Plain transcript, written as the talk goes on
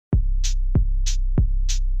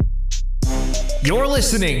You're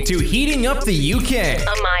listening to Heating Up the UK,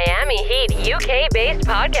 a Miami Heat UK-based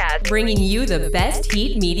podcast, bringing you the best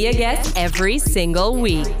Heat media guests every single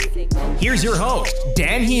week. Here's your host,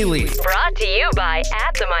 Dan Healy. Brought to you by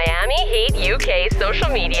 @ the Miami Heat UK social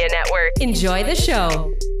media network. Enjoy the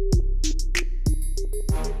show.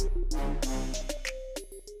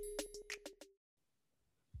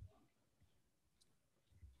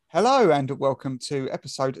 Hello and welcome to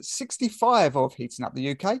episode 65 of Heating Up the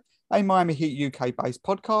UK, a Miami Heat UK-based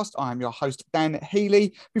podcast. I am your host, Dan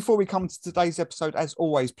Healy. Before we come to today's episode, as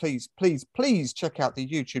always, please check out the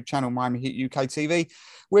YouTube channel Miami Heat UK TV,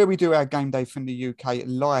 where we do our Game Day from the UK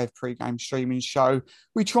live pre-game streaming show.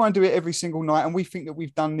 We try and do it every single night, and we think that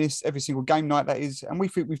we've done this every single game night, that is, and we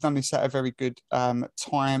think we've done this at a very good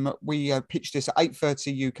time. We pitched this at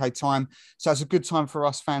 8:30 UK time, so it's a good time for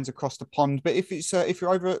us fans across the pond. But if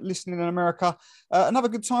you're over listening in America, another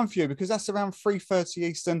good time for you, because that's around 3:30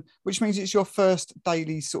 Eastern, which means it's your first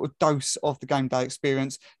daily sort of dose of the game day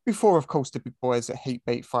experience before, of course, the big boys at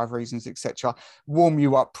Heatbeat, 5 Reasons, etc. warm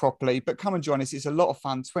you up properly. But come and join us. It's a lot of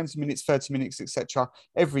fun, 20 minutes, 30 minutes, etc.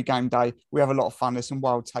 every game day. We have a lot of fun. There's some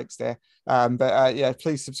wild takes there.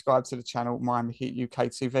 Please subscribe to the channel, Miami Heat UK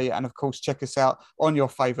TV. And, of course, check us out on your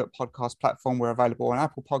favourite podcast platform. We're available on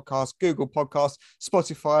Apple Podcasts, Google Podcasts,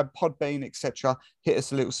 Spotify, Podbean, etc. Hit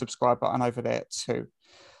us a little subscribe button over there too.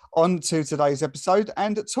 On to today's episode,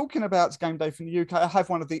 and talking about Game Day from the UK, I have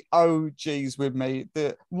one of the OGs with me,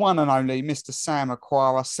 the one and only Mr. Sam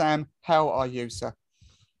Aquara. Sam, how are you, sir?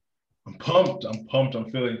 I'm pumped.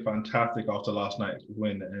 I'm feeling fantastic after last night's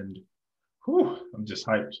win, and I'm just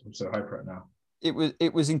hyped. I'm so hyped right now.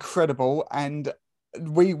 It was incredible, and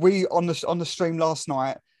we on the stream last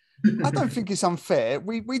night, I don't think it's unfair.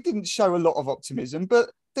 We didn't show a lot of optimism,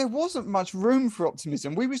 but there wasn't much room for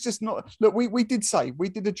optimism. We was just not. Look, we did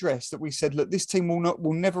address that. We said, look, this team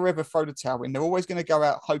will never ever throw the towel in. They're always going to go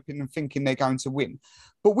out hoping and thinking they're going to win.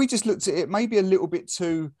 But we just looked at it maybe a little bit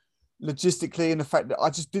too logistically, in the fact that I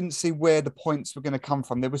just didn't see where the points were going to come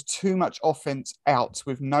from. There was too much offense out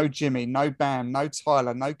with no Jimmy, no Bam, no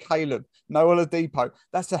Tyler, no Caleb, no Oladipo.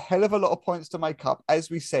 That's a hell of a lot of points to make up, as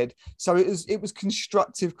we said. So it was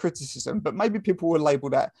constructive criticism, but maybe people will label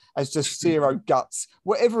that as just zero guts.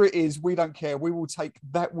 Whatever it is, we don't care. We will take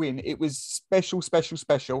that win. It was special.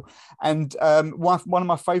 And one of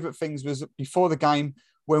my favourite things was before the game,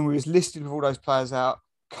 when we was listed with all those players out,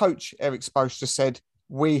 Coach Erik Spoelstra said,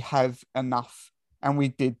 we have enough. And we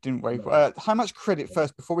did, didn't we? How much credit,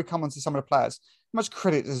 first, before we come on to some of the players, how much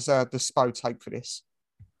credit does the Spo take for this?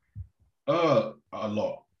 A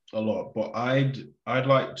lot. But I'd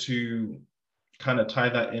like to kind of tie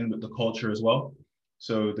that in with the culture as well.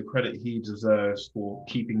 So the credit he deserves for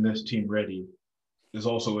keeping this team ready is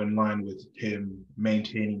also in line with him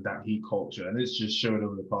maintaining that Heat culture. And it's just showed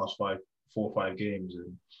over the past 4 or 5 games.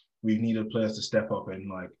 And we've needed players to step up,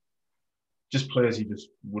 and just players you just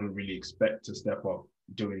wouldn't really expect to step up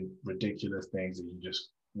doing ridiculous things that you just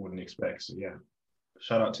wouldn't expect. So yeah,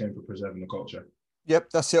 shout out to him for preserving the culture. Yep,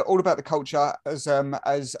 that's it. All about the culture. As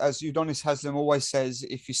Udonis Haslem always says,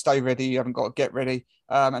 if you stay ready, you haven't got to get ready.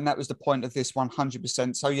 And that was the point of this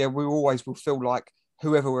 100%. So yeah, we always will feel like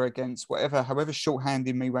whoever we're against, however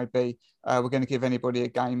shorthanded we may be, we're going to give anybody a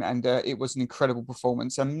game. And it was an incredible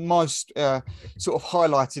performance. And most sort of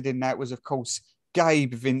highlighted in that was, of course,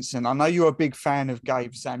 Gabe Vincent. I know you're a big fan of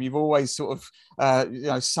Gabe, Sam. You've always sort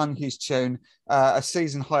of, sung his tune. A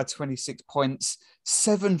season high 26 points,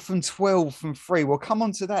 7 from 12 from 3. We'll come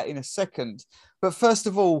on to that in a second. But first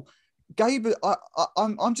of all, Gabe,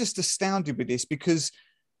 I'm just astounded with this because,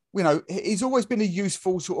 he's always been a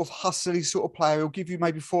useful sort of hustly sort of player. He'll give you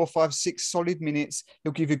maybe 4, 5, 6 solid minutes.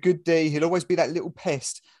 He'll give you good D. He'll always be that little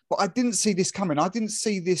pest. But I didn't see this coming. I didn't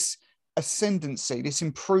see this ascendancy, this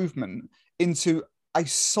improvement into a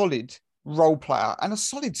solid role player and a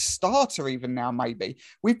solid starter even now. Maybe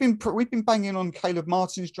we've been banging on Caleb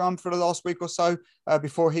Martin's drum for the last week or so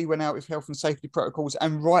before he went out with health and safety protocols,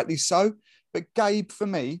 and rightly so. But Gabe, for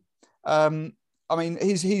me,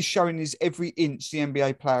 he's showing his every inch the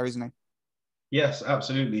NBA player, isn't he? Yes,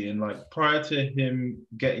 absolutely. And prior to him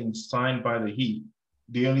getting signed by the Heat,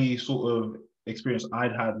 the only sort of experience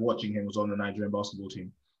I'd had watching him was on the Nigerian basketball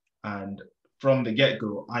team, and from the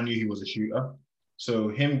get-go, I knew he was a shooter. So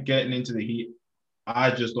him getting into the Heat,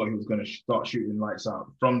 I just thought he was going to start shooting lights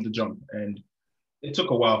out from the jump. And it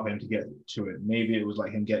took a while for him to get to it. Maybe it was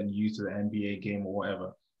him getting used to the NBA game or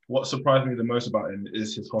whatever. What surprised me the most about him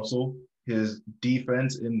is his hustle, his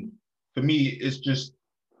defense. And for me, it's just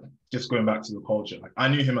going back to the culture. I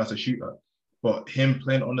knew him as a shooter, but him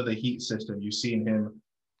playing under the Heat system, you've seen him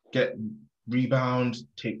get rebound,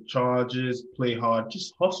 take charges, play hard,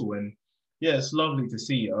 just hustle. And Yeah, it's lovely to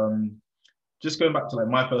see. Just going back to like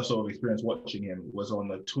my first sort of experience watching him was on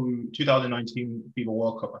the 2019 FIBA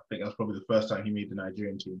World Cup. I think that's probably the first time he made the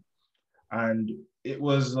Nigerian team. And it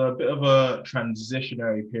was a bit of a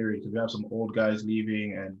transitionary period because we have some old guys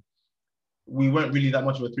leaving and we weren't really that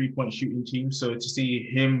much of a three-point shooting team. So to see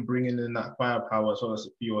him bringing in that firepower as well as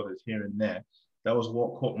a few others here and there, that was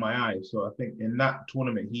what caught my eye. So I think in that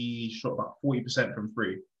tournament, he shot about 40% from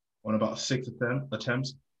free on about 6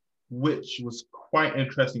 attempts, which was quite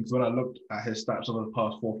interesting because when I looked at his stats over the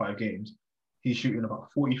past 4 or 5 games, he's shooting about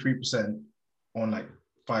 43% on like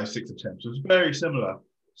 5-6 attempts. So it's very similar.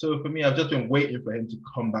 So for me, I've just been waiting for him to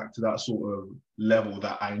come back to that sort of level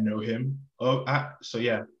that I know him at. So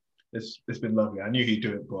yeah, it's been lovely. I knew he'd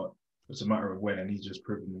do it, but it's a matter of when, and he's just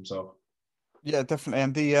proven himself. Yeah, definitely.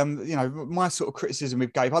 And the my sort of criticism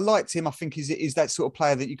with Gabe, I liked him. I think is that sort of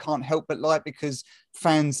player that you can't help but like because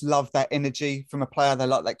fans love that energy from a player. They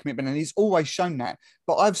like that commitment, and he's always shown that.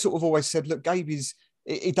 But I've sort of always said, look, Gabe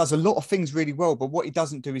he does a lot of things really well, but what he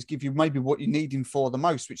doesn't do is give you maybe what you need him for the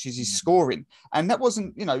most, which is his scoring. And that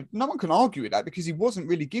wasn't, no one can argue with that because he wasn't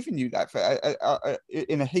really giving you that for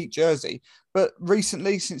in a Heat jersey. But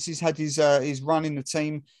recently, since he's had his run in the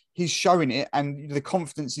team, he's showing it, and the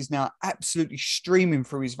confidence is now absolutely streaming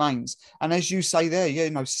through his veins. And as you say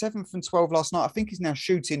there, 7 from 12 last night. I think he's now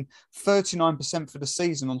shooting 39% for the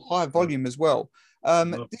season on high volume as well.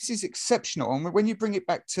 This is exceptional. And when you bring it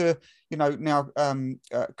back to, now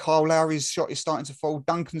Kyle Lowry's shot is starting to fall.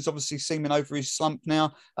 Duncan's obviously seeming over his slump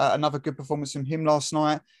now. Another good performance from him last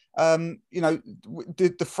night.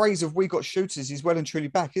 The phrase of "we got shooters" is well and truly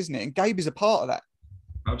back, isn't it? And Gabe is a part of that.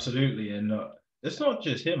 Absolutely. And it's not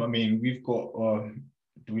just him. I mean, we've got, won't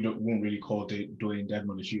really call Dwayne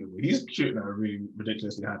Dedmon a shooter, but he's shooting at a really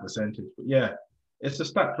ridiculously high percentage. But yeah, it's a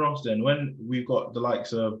stacked roster. And when we've got the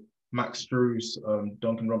likes of Max Strus,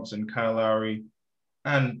 Duncan Robinson, Kyle Lowry,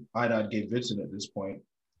 and I'd add Gabe Vincent at this point,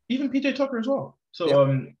 even PJ Tucker as well.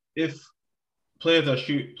 So if players are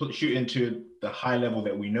shooting to the high level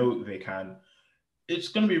that we know they can, it's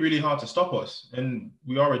going to be really hard to stop us. And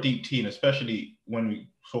we are a deep team, especially when we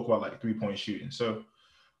talk about like 3-point shooting. So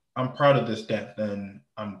I'm proud of this depth, and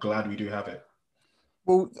I'm glad we do have it.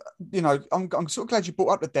 Well, I'm sort of glad you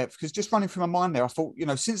brought up the depth because just running through my mind there, I thought,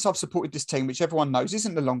 since I've supported this team, which everyone knows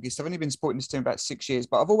isn't the longest, I've only been supporting this team about 6 years,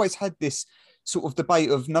 but I've always had this sort of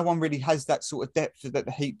debate of no one really has that sort of depth that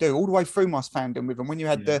the Heat do all the way through my fandom with them. When you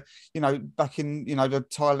had back in, the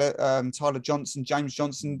Tyler Johnson, James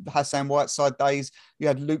Johnson, Hassan Whiteside days, you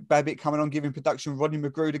had Luke Babbitt coming on, giving production, Rodney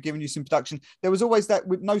Magruder giving you some production. There was always that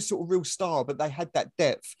with no sort of real star, but they had that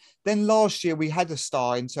depth. Then last year we had a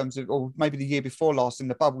star in terms of, or maybe the year before last in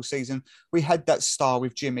the bubble season, we had that star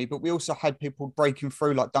with Jimmy, but we also had people breaking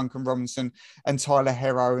through like Duncan Robinson and Tyler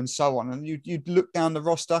Herro and so on. And you'd look down the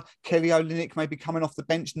roster, Kelly Olynyk maybe coming off the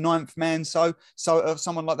bench, 9th man, so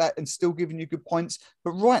someone like that, and still giving you good points.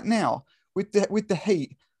 But right now, with the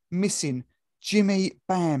Heat missing Jimmy,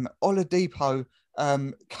 Bam, Oladipo,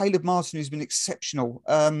 Caleb Martin, who's been exceptional,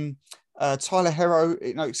 Tyler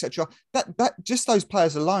Herro, etc. That just those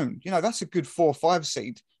players alone, that's a good 4 or 5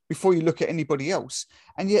 seed before you look at anybody else.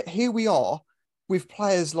 And yet here we are with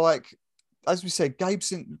players like, as we said, Gabe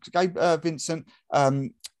Vincent,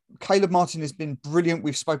 Caleb Martin has been brilliant.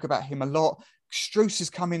 We've spoke about him a lot. Strus has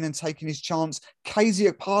come in and taken his chance.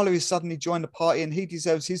 KZ Okpala has suddenly joined the party and he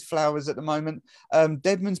deserves his flowers at the moment.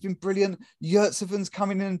 Dedmon's been brilliant. Yurtsevon's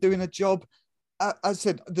coming in and doing a job. As I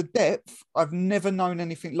said, the depth, I've never known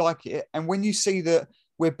anything like it. And when you see that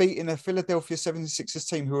we're beating a Philadelphia 76ers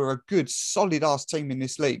team who are a good, solid-ass team in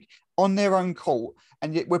this league on their own court,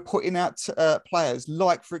 and yet we're putting out players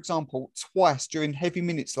like, for example, twice during heavy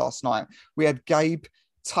minutes last night, we had Gabe,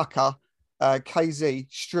 Tucker, KZ,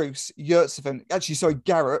 Strus, Yurtsevon,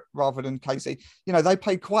 Garrett rather than KZ. They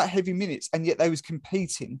played quite heavy minutes and yet they was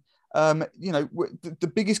competing.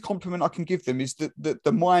 The biggest compliment I can give them is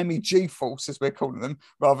the Miami G-Force, as we're calling them,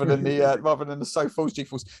 rather than the So Falls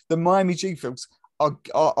G-Force. The Miami G-Force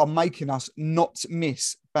are making us not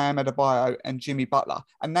miss Bam Adebayo and Jimmy Butler,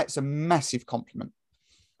 and that's a massive compliment.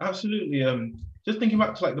 Absolutely. Just thinking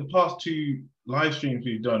back to like the past 2 live streams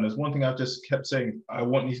we've done, there's one thing I've just kept saying, I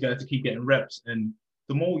want these guys to keep getting reps. And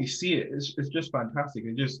the more we see it, it's just fantastic.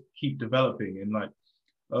 They just keep developing. And like,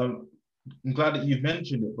 I'm glad that you've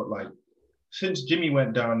mentioned it, but like, since Jimmy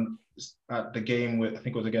went down at the game with, I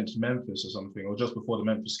think it was against Memphis or something, or just before the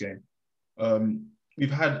Memphis game, we've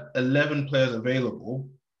had 11 players available,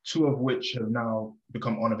 2 of which have now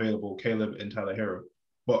become unavailable, Caleb and Tyler Herro.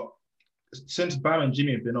 But since Bam and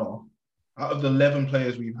Jimmy have been off, out of the 11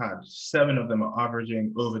 players we've had, 7 of them are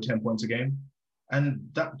averaging over 10 points a game. And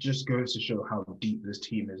that just goes to show how deep this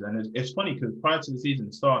team is. And it's funny because prior to the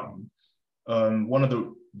season starting, one of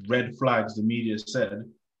the red flags the media said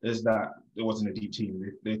is that it wasn't a deep team.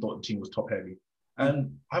 They thought the team was top heavy.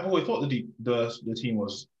 And I've always thought the team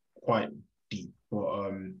was quite deep.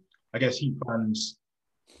 But I guess Heat fans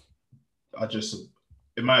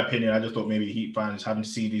in my opinion, I just thought maybe Heat fans having to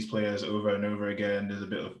see these players over and over again, there's a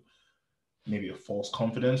bit of maybe a false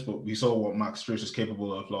confidence. But we saw what Max Strus was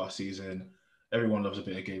capable of last season. Everyone loves a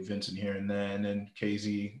bit of Gabe Vincent here and there, and then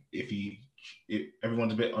KZ,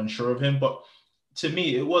 everyone's a bit unsure of him. But to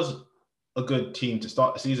me, it was a good team to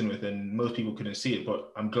start the season with, and most people couldn't see it.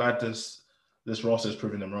 But I'm glad this roster has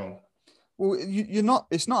proven them wrong. Well, you're not.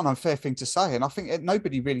 It's not an unfair thing to say, and I think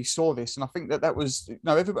nobody really saw this. And I think that was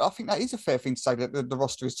everybody. I think that is a fair thing to say that the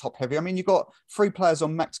roster is top heavy. I mean, you got 3 players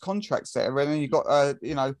on max contracts there, and then you got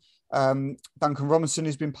Duncan Robinson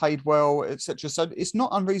who's been paid well, etc. So it's not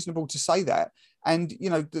unreasonable to say that. And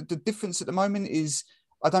the difference at the moment is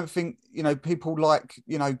I don't think people like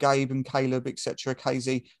Gabe and Caleb, etc.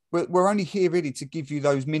 KZ. We're only here really to give you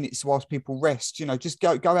those minutes whilst people rest. Just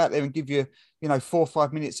go out there and give you 4 or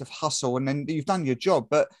 5 minutes of hustle, and then you've done your job.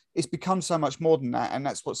 But it's become so much more than that, and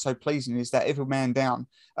that's what's so pleasing is that every man down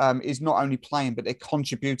is not only playing but they're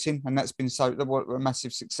contributing, and that's been a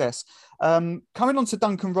massive success. Coming on to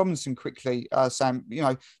Duncan Robinson quickly, Sam.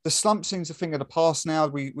 The slump seems a thing of the past now.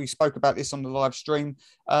 We spoke about this on the live stream.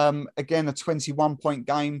 Again, a 21-point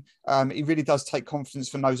game. He really does take confidence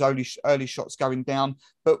from those early shots going down.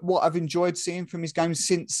 But what I've enjoyed seeing from his game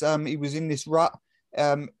since he was in this rut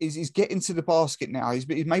is he's getting to the basket now. He's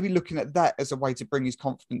maybe looking at that as a way to bring his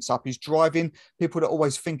confidence up. He's driving. People that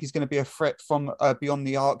always think he's going to be a threat from beyond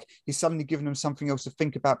the arc, he's suddenly giving them something else to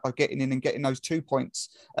think about by getting in and getting those 2 points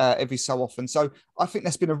every so often. So I think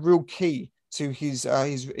that's been a real key to his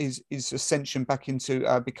ascension back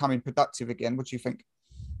into becoming productive again. What do you think?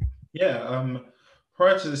 Yeah,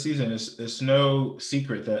 prior to the season, it's no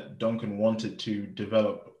secret that Duncan wanted to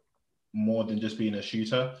develop more than just being a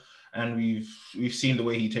shooter. And we've seen the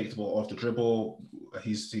way he takes the ball off the dribble.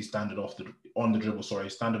 He's standard off the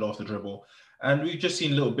dribble. And we've just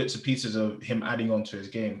seen little bits and pieces of him adding on to his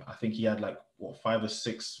game. I think he had 5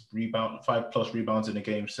 plus rebounds in a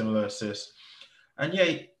game, similar assists. And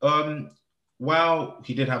while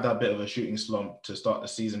he did have that bit of a shooting slump to start the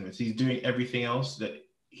season with, he's doing everything else that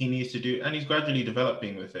he needs to do, and he's gradually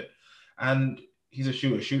developing with it. And he's a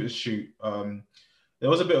shooter. Shooters shoot. There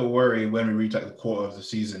was a bit of worry when we reached the quarter of the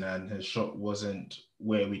season and his shot wasn't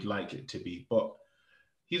where we'd like it to be. But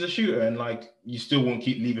he's a shooter, and you still won't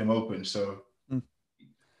leave him open. So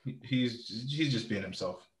he's just being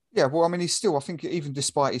himself. Yeah, well, I mean, he's still. I think even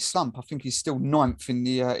despite his slump, I think he's still 9th in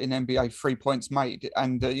the in NBA 3 points made.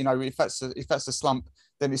 And if that's a slump,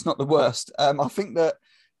 then it's not the worst. I think that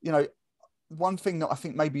one thing that I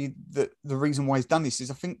think maybe the reason why he's done this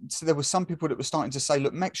is I think there were some people that were starting to say,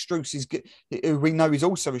 look, Max Strus who we know is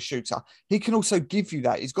also a shooter. He can also give you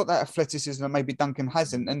that. He's got that athleticism that maybe Duncan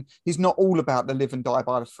hasn't. And he's not all about the live and die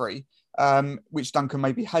by the 3, which Duncan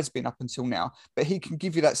maybe has been up until now. But he can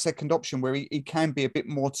give you that second option where he can be a bit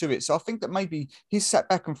more to it. So I think that maybe he's sat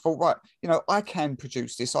back and thought, right, I can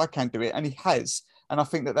produce this. I can do it. And he has. And I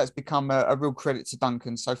think that that's become a real credit to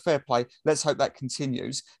Duncan. So fair play. Let's hope that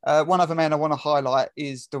continues. One other man I want to highlight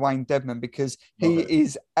is Dewayne Dedmon, because he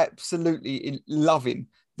is absolutely loving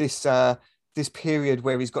this period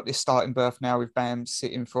where he's got this starting berth now with Bam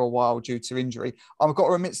sitting for a while due to injury. I've got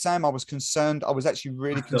to admit, Sam, I was concerned. I was actually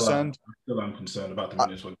really concerned. I'm concerned about the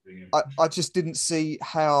minutes. I just didn't see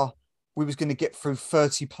how we was going to get through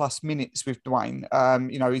 30 plus minutes with Dewayne.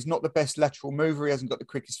 He's not the best lateral mover. He hasn't got the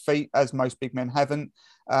quickest feet, as most big men haven't.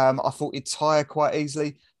 I thought he'd tire quite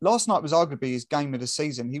easily. Last night was arguably his game of the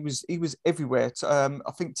season. He was everywhere.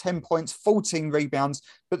 I think 10 points, 14 rebounds.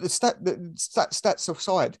 But the stats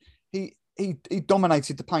aside, he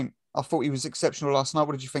dominated the paint. I thought he was exceptional last night.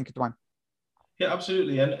 What did you think of Dewayne? Yeah,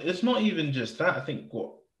 absolutely. And it's not even just that. I think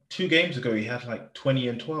 2 games ago he had 20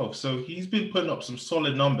 and 12. So he's been putting up some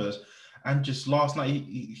solid numbers. And just last night,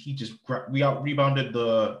 he just rebounded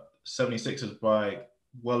the 76ers by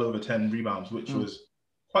well over 10 rebounds, which was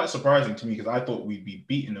quite surprising to me because I thought we'd be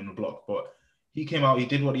beaten on the block. But he came out, he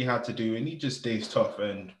did what he had to do, and he just stays tough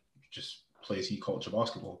and just plays Heat culture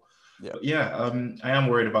basketball. Yeah, I am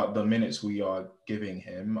worried about the minutes we are giving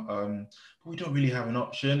him. But we don't really have an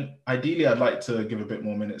option. Ideally, I'd like to give a bit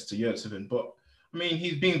more minutes to Yurtseven, but I mean,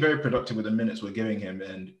 he's being very productive with the minutes we're giving him,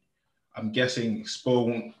 and I'm guessing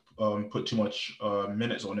Spo won't put too much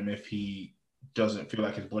minutes on him if he doesn't feel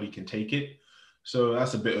like his body can take it. So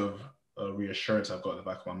that's a bit of a reassurance I've got in the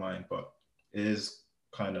back of my mind, but it is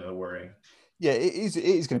kind of worrying. Yeah, it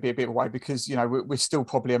is going to be a bit away because, you know, we're still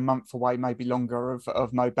probably a month away, maybe longer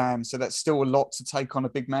of no Bam. So that's still a lot to take on a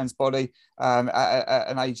big man's body at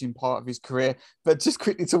an aging part of his career. But just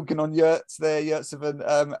quickly talking on Yurts there, Yurtseven,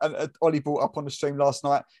 and Ollie brought up on the stream last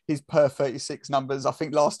night his per 36 numbers. I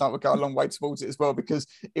think last night would go a long way towards it as well, because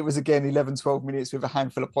it was, again, 11, 12 minutes with a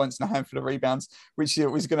handful of points and a handful of rebounds, which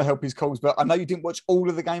was going to help his calls. But I know you didn't watch all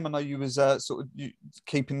of the game. I know you was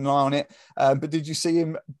keeping an eye on it. But did you see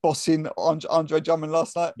him bossing Andre Drummond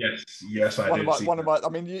last night? Yes, I did. One of my. I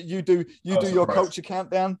mean, you do your culture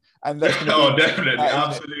countdown, and that's oh, definitely,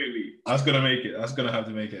 absolutely. I was gonna make it. I was gonna have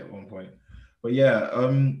to make it at one point. But yeah,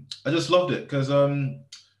 I just loved it because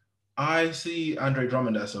I see Andre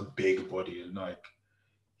Drummond as a big body, and like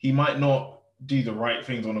he might not do the right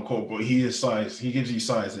things on the court, but he is size. He gives you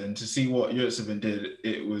size, and to see what Yurtseven did,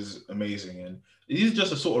 it was amazing. And these are just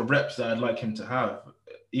the sort of reps that I'd like him to have,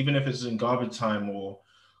 even if it's in garbage time or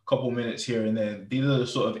couple minutes here and there. These are the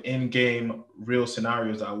sort of in-game real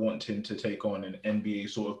scenarios that I want him to take on in NBA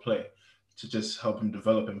sort of play to just help him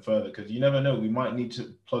develop him further, because you never know, we might need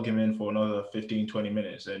to plug him in for another 15, 20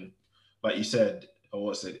 minutes. And like you said,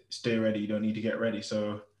 stay ready, you don't need to get ready.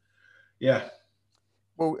 So yeah.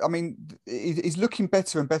 Well, I mean, he's looking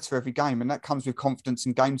better and better every game, and that comes with confidence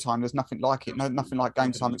in game time. There's nothing like it, nothing like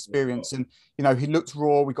game time experience. And you know, he looked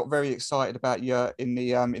raw. We got very excited about Yurt in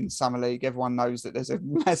the Summer League. Everyone knows that there's a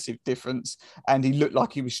massive difference, and he looked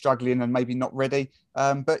like he was struggling and maybe not ready.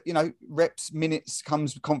 But you know, reps, minutes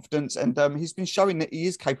comes with confidence, and he's been showing that he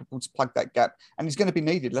is capable to plug that gap, and he's going to be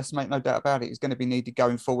needed. Let's make no doubt about it. He's going to be needed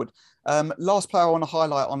going forward. Last player I want to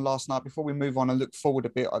highlight on last night before we move on and look forward a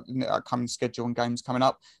bit at the coming schedule and games coming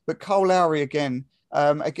up. But Kyle Lowry again,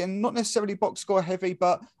 not necessarily box score heavy,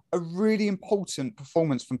 but a really important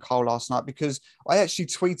performance from Kyle last night, because I actually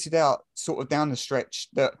tweeted out sort of down the stretch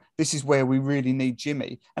that this is where we really need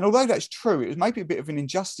Jimmy. And although that's true, it was maybe a bit of an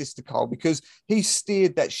injustice to Kyle, because he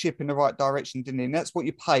steered that ship in the right direction, didn't he? And that's what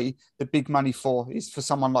you pay the big money for, is for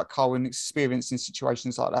someone like Kyle and experience in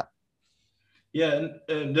situations like that. Yeah,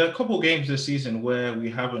 and there are a couple of games this season where we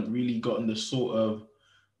haven't really gotten the sort of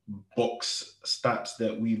box stats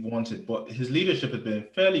that we've wanted, but his leadership has been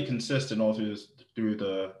fairly consistent all through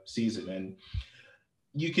the season, and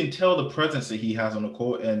you can tell the presence that he has on the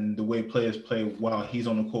court and the way players play while he's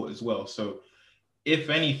on the court as well. So if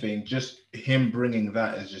anything, just him bringing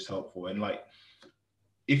that is just helpful. And like,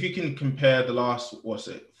 if you can compare the last 4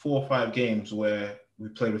 or 5 games where we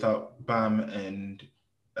played without Bam and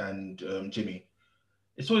Jimmy,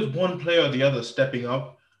 it's always one player or the other stepping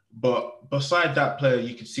up. But beside that player,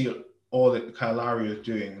 you could see all that Kyle Lowry is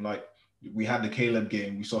doing. Like, we had the Caleb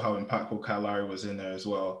game. We saw how impactful Kyle Lowry was in there as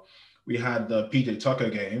well. We had the PJ Tucker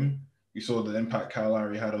game. We saw the impact Kyle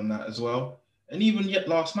Lowry had on that as well. And even yet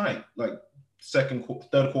last night, like third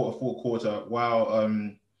quarter, fourth quarter, while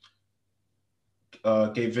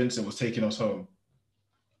Gabe Vincent was taking us home,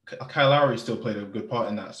 Kyle Lowry still played a good part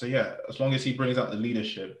in that. So yeah, as long as he brings out the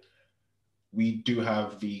leadership, we do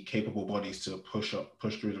have the capable bodies to push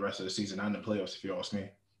through the rest of the season and the playoffs, if you ask me.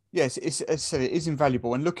 Yes, as I said, it is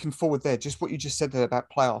invaluable. And looking forward there, just what you just said there about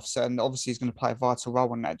playoffs, and obviously he's going to play a vital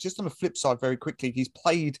role in that. Just on the flip side, very quickly, he's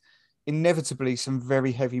played inevitably some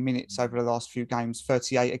very heavy minutes over the last few games.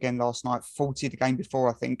 38 again last night, 40 the game before,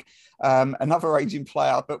 I think. Another aging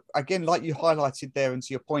player. But again, like you highlighted there, and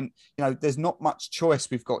to your point, you know, there's not much choice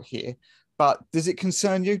we've got here. But does it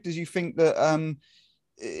concern you? Do you think that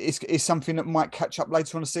is something that might catch up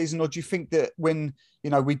later on the season? Or do you think that when,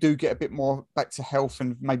 you know, we do get a bit more back to health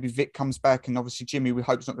and maybe Vic comes back, and obviously Jimmy, we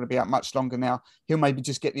hope is not going to be out much longer now, he'll maybe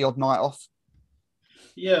just get the odd night off?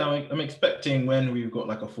 Yeah, I'm expecting when we've got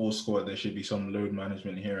like a full squad, there should be some load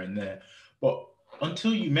management here and there. But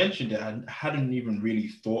until you mentioned it, I hadn't even really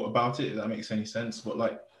thought about it, if that makes any sense. But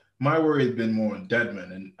like, my worry has been more on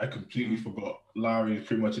Dedmon, and I completely forgot Lowry is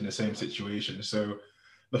pretty much in the same situation. So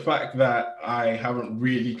the fact that I haven't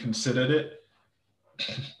really considered it,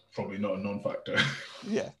 probably not a non-factor.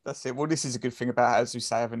 Yeah, that's it. Well, this is a good thing about, as we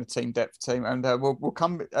say, having a team depth team. And we'll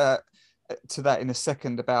come to that in a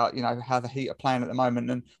second about, you know, how the Heat are playing at the moment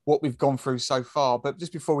and what we've gone through so far. But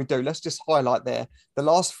just before we do, let's just highlight there, the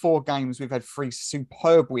last 4 games, we've had 3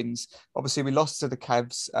 superb wins. Obviously, we lost to the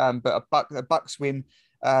Cavs, but a Bucks win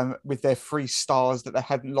with their 3 stars that they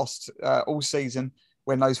hadn't lost all season.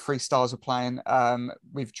 When those 3 stars were playing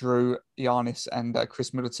with Drew, Giannis, and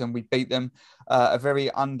Chris Middleton, we beat them. A very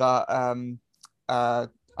underhand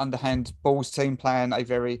Bulls team playing a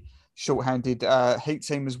very shorthanded Heat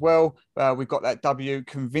team as well. We got that W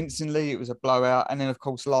convincingly. It was a blowout. And then, of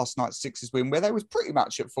course, last night's Sixers win, where they was pretty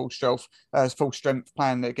much at full strength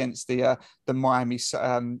playing against the Miami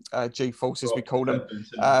G-Force, as we call them.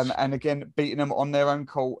 And again, beating them on their own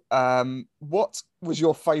court. What was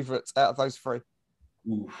your favourite out of those three?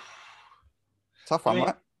 Oof. Tough one,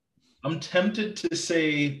 right? I'm tempted to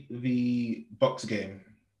say the Bucks game.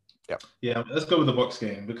 Yeah, let's go with the Bucks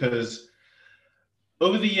game, because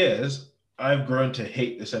over the years, I've grown to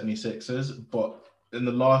hate the 76ers, but over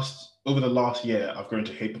the last year, I've grown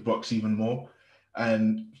to hate the Bucks even more.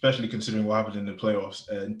 And especially considering what happened in the playoffs,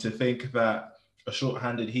 and to think that a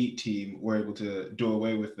short-handed Heat team were able to do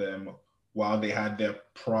away with them while they had their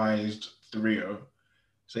prized 3-0.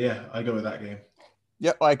 So yeah, I go with that game.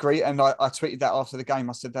 Yep, I agree. And I tweeted that after the game.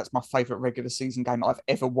 I said that's my favourite regular season game I've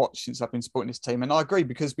ever watched since I've been supporting this team. And I agree,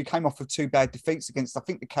 because we came off of 2 bad defeats against, I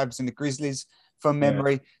think, the Cavs and the Grizzlies from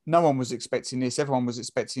memory. Yeah. No one was expecting this. Everyone was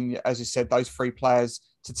expecting, as you said, those 3 players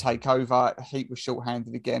to take over. Heat was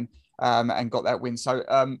short-handed again and got that win. So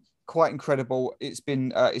quite incredible. It's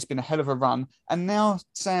been a hell of a run. And now,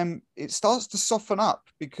 Sam, it starts to soften up,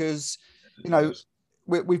 because, you know,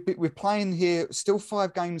 we're playing here still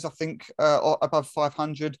 5 games, I think, above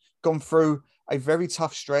 500, gone through a very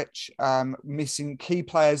tough stretch, missing key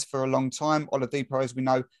players for a long time. Oladipo, as we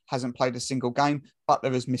know, hasn't played a single game.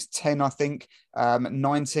 Butler has missed 10, I think.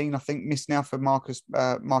 19, I think, missed now for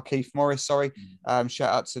Markieff Morris, sorry. Shout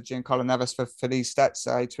out to Giancarlo Navas for these stats.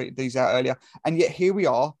 He tweeted these out earlier. And yet here we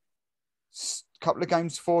are, couple of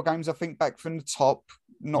games, 4 games, I think, back from the top.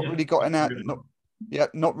 Not really getting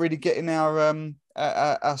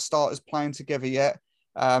our starters playing together yet.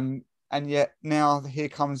 And yet now here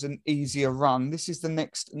comes an easier run. This is the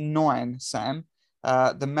next 9, Sam.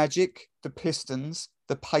 The Magic, the Pistons,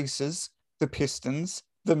 the Pacers, the Pistons,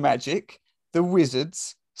 the Magic, the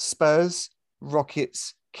Wizards, Spurs,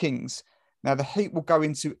 Rockets, Kings. Now, the Heat will go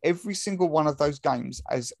into every single one of those games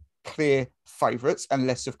as clear favourites,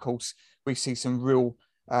 unless, of course, we see some real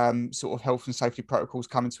sort of health and safety protocols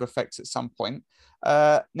come into effect at some point.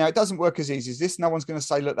 Now, it doesn't work as easy as this. No one's going to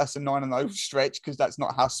say, look, that's a 9-0 stretch, because that's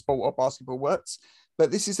not how sport or basketball works.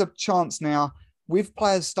 But this is a chance now, with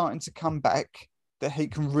players starting to come back, that he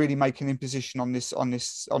can really make an imposition on these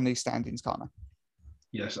standings, can't they?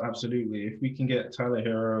 Yes, absolutely. If we can get Tyler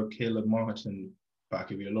Hero, Caleb Martin back,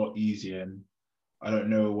 it'd be a lot easier. And I don't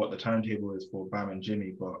know what the timetable is for Bam and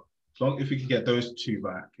Jimmy, but if we can get those 2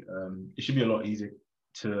 back, it should be a lot easier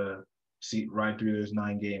to see right through those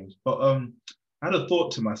 9 games. But I had a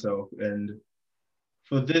thought to myself, and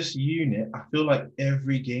for this unit, I feel like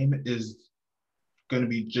every game is going to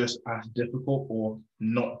be just as difficult or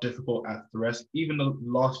not difficult as the rest, even the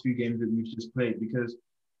last few games that we've just played, because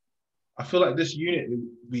I feel like this unit,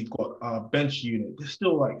 we've got our bench unit, they're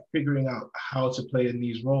still like figuring out how to play in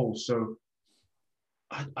these roles. So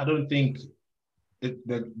I don't think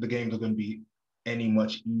the games are going to be any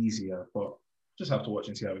much easier, but just have to watch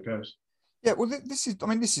and see how it goes. Yeah, well, this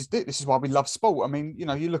is why we love sport. I mean, you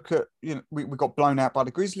know, you look at, you know, we got blown out by the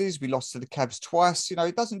Grizzlies. We lost to the Cavs twice. You know,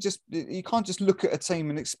 you can't just look at a team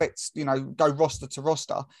and expect, you know, go roster to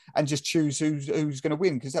roster and just choose who's going to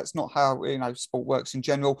win, because that's not how, you know, sport works in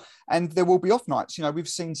general. And there will be off nights. You know, we've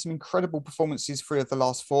seen some incredible performances 3 of the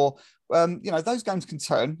last 4. You know, those games can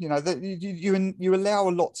turn. You know, you allow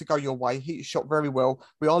a lot to go your way. He shot very well.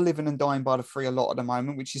 We are living and dying by the 3 a lot at the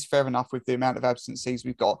moment, which is fair enough with the amount of absences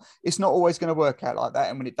we've got. It's not always going to work out like that.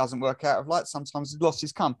 And when it doesn't work out of light, sometimes the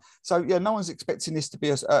losses come. So, yeah, no one's expecting this to be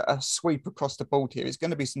a sweep across the board here. It's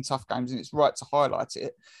going to be some tough games, and it's right to highlight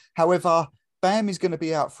it. However, Bam is going to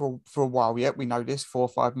be out for a while yet. We know this, 4 or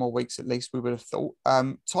 5 more weeks at least, we would have thought.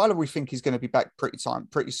 Tyler, we think he's going to be back pretty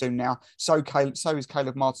soon now. So is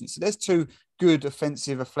Caleb Martin. So there's 2 good,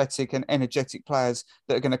 offensive, athletic and energetic players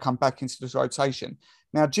that are going to come back into this rotation.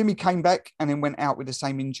 Now, Jimmy came back and then went out with the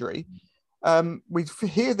same injury. We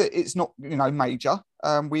hear that it's not, you know, major.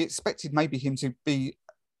 We expected maybe him to be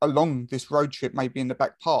along this road trip, maybe in the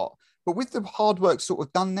back part. But with the hard work sort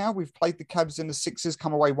of done now, we've played the Cavs and the Sixers,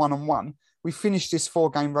 come away 1-1. We finished this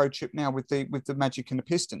 4-game road trip now with the Magic and the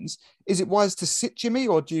Pistons. Is it wise to sit Jimmy,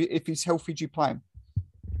 or if he's healthy, do you play him?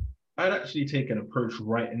 I'd actually take an approach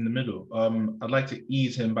right in the middle. I'd like to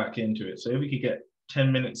ease him back into it. So if we could get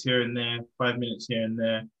 10 minutes here and there, 5 minutes here and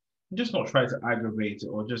there, and just not try to aggravate it,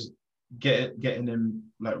 or just getting him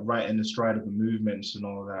like right in the stride of the movements and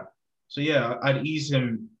all of that. So yeah, I'd ease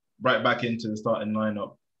him right back into the starting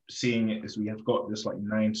lineup, seeing it as we have got this like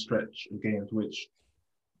 9 stretch of games, which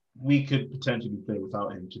we could potentially play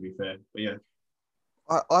without him, to be fair. But yeah.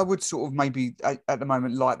 I would sort of maybe at the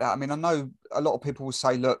moment like that. I mean, I know a lot of people will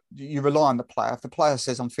say, look, you rely on the player. If the player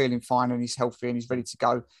says I'm feeling fine and he's healthy and he's ready to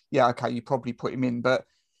go, yeah, okay, you probably put him in. But,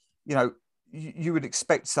 you know, you would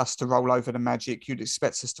expect us to roll over the Magic. You'd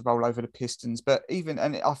expect us to roll over the Pistons. But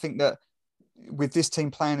and I think that with this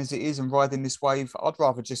team playing as it is and riding this wave, I'd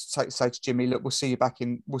rather just say to Jimmy, look, we'll see you back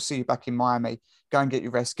in Miami. Go and get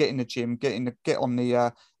your rest. Get in the gym. Get on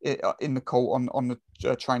the in the court on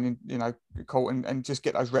the training, court and just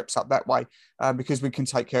get those reps up that way because we can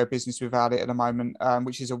take care of business without it at the moment,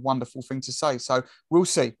 which is a wonderful thing to say. So we'll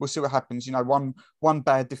see what happens. One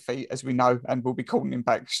bad defeat, as we know, and we'll be calling him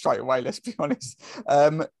back straight away. Let's be honest.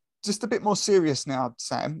 Just a bit more serious now,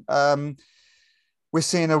 Sam. We're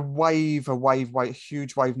seeing a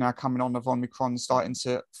huge wave now coming on of Omicron starting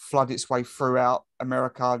to flood its way throughout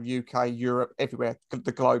America, UK, Europe, everywhere,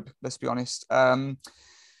 the globe, let's be honest. In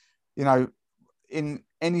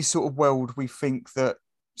any sort of world, we think that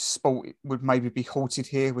sport would maybe be halted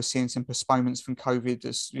here. We're seeing some postponements from COVID,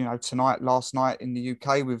 as last night in the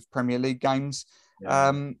UK with Premier League games.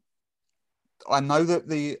 Yeah. I know that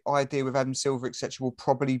the idea with Adam Silver, etc., will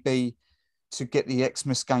probably be to get the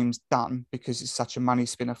Xmas games done because it's such a money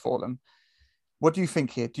spinner for them. What do you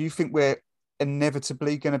think here? Do you think we're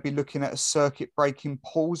inevitably going to be looking at a circuit-breaking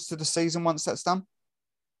pause to the season once that's done?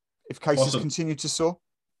 If cases continue to soar?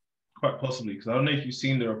 Quite possibly, because I don't know if you've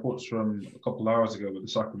seen the reports from a couple of hours ago with the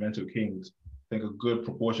Sacramento Kings. I think a good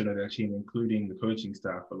proportion of their team, including the coaching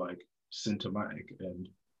staff, are like symptomatic and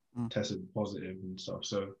tested positive and stuff.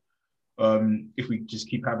 So if we just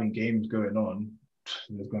keep having games going on,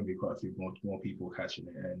 there's going to be quite a few more people catching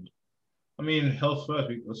it. And I mean, health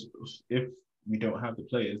first. If we don't have the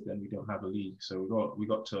players, then we don't have a league. So we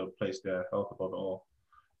got to place their health above it all.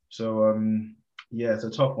 So yeah, it's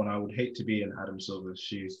a tough one. I would hate to be in Adam Silver's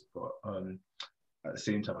shoes, but at the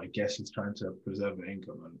same time, I guess he's trying to preserve the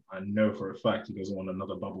income, and I know for a fact he doesn't want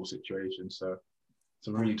another bubble situation. So it's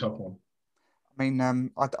a really tough one. I mean,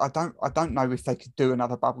 I don't know if they could do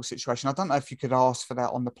another bubble situation. I don't know if you could ask for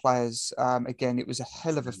that on the players. Again, it was a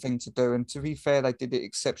hell of a thing to do, and to be fair, they did it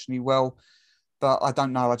exceptionally well. But I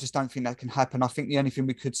don't know. I just don't think that can happen. I think the only thing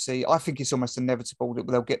we could see, I think it's almost inevitable that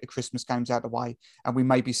they'll get the Christmas games out of the way, and we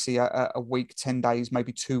maybe see a week, 10 days,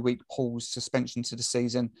 maybe 2-week pause, suspension to the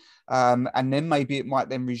season. And then maybe it might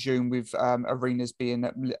then resume with arenas being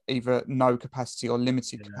at either no capacity or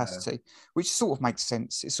limited capacity, which sort of makes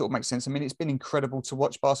sense. It sort of makes sense. I mean, it's been incredible to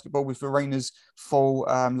watch basketball with arenas full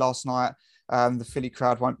last night. The Philly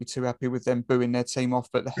crowd won't be too happy with them booing their team off,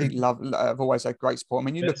 but the Heat have always had great support. I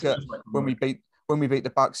mean, you look at when we beat the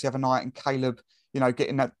Bucks the other night and Caleb,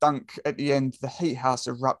 getting that dunk at the end, the Heat house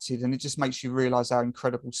erupted, and it just makes you realise how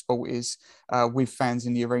incredible sport is with fans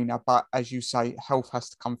in the arena. But as you say, health has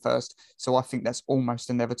to come first. So I think that's almost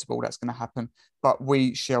inevitable that's going to happen, but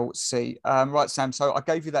we shall see. Right, Sam, so I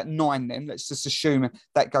gave you that 9 then. Let's just assume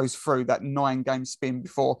that goes through that 9-game spin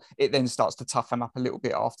before it then starts to toughen up a little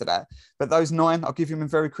bit after that. But those 9, I'll give you them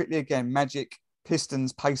very quickly again. Magic,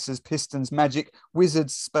 Pistons, Pacers, Pistons, Magic,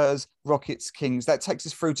 Wizards, Spurs, Rockets, Kings. That takes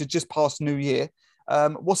us through to just past New Year.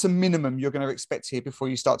 What's a minimum you're going to expect here before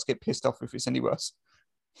you start to get pissed off if it's any worse?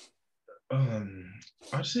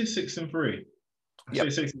 I'd say 6-3.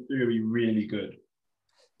 I'd say 6-3 would be really good.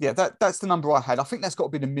 Yeah, that's the number I had. I think that's got to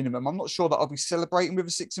be the minimum. I'm not sure that I'll be celebrating with a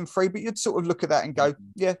 6-3, but you'd sort of look at that and go,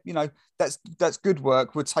 yeah, that's good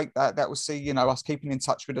work. We'll take that. That will see, us keeping in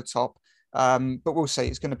touch with the top. But we'll see.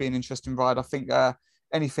 It's going to be an interesting ride. I think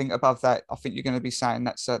anything above that, I think you're going to be saying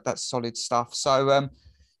that's solid stuff. So,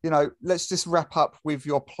 let's just wrap up with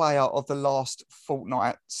your player of the last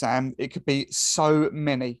fortnight, Sam. It could be so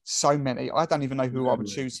many. I don't even know who I would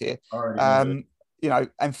choose here.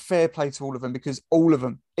 And fair play to all of them, because all of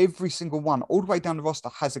them, every single one, all the way down the roster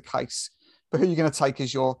has a case. But who are you going to take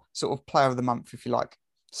as your sort of player of the month, if you like,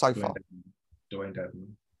 so far? Dewayne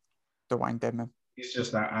Dedmon. He's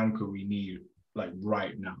just that anchor we need, like,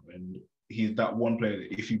 right now. And he's that one player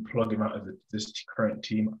that if you plug him out of this current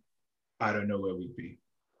team, I don't know where we'd be.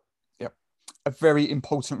 Yep. A very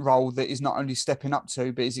important role that is not only stepping up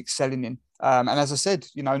to, but is excelling in. And as I said,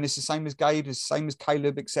 and it's the same as Gabe, it's the same as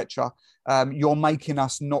Caleb, etc. You're making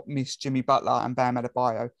us not miss Jimmy Butler and Bam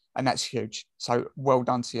Adebayo, and that's huge. So well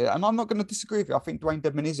done to you. And I'm not going to disagree with you. I think Dewayne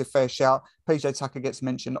Dedmon is a fair shout. PJ Tucker gets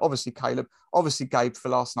mentioned. Obviously Caleb. Obviously Gabe for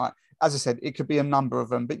last night. As I said, it could be a number of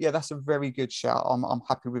them. But yeah, that's a very good shout. I'm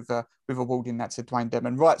happy with awarding that to Dewayne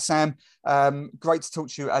Dedmon. Right, Sam. Great to talk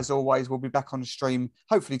to you as always. We'll be back on the stream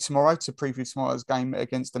hopefully tomorrow to preview tomorrow's game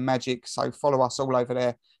against the Magic. So follow us all over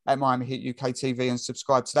there at Miami Heat UK TV and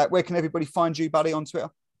subscribe to that. Where can everybody find you, buddy, on Twitter?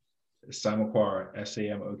 Sam Okwara,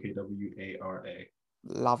 SAMOKWARA.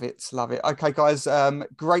 Love it. Okay, guys,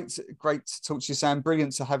 great to talk to you, Sam.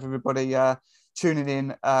 Brilliant to have everybody tuning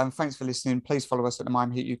in. Thanks for listening. Please follow us at the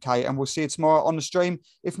Miami Heat UK, and we'll see you tomorrow on the stream.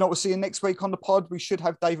 If not, we'll see you next week on the pod. We should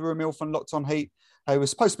have David Ramil from Locked On Heat, who was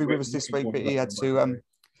supposed to be with us this week, but he had to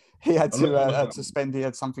spend. He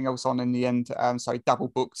had something else on in the end, so he double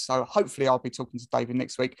booked. So hopefully I'll be talking to David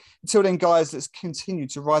next week. Until then, guys, let's continue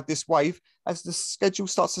to ride this wave as the schedule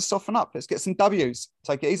starts to soften up. Let's get some W's.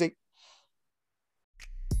 Take it easy.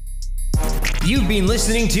 You've been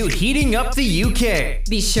listening to Heating Up the UK.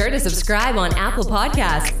 Be sure to subscribe on Apple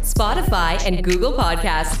Podcasts, Spotify, and Google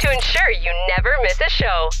Podcasts to ensure you never miss a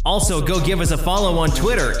show. Also, go give us a follow on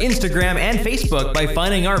Twitter, Instagram, and Facebook by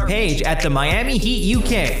finding our page at the Miami Heat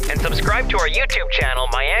UK. And subscribe to our YouTube channel,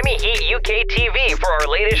 Miami Heat UK TV, for our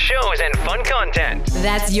latest shows and fun content.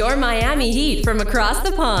 That's your Miami Heat from across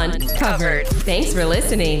the pond covered. Thanks for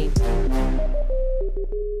listening.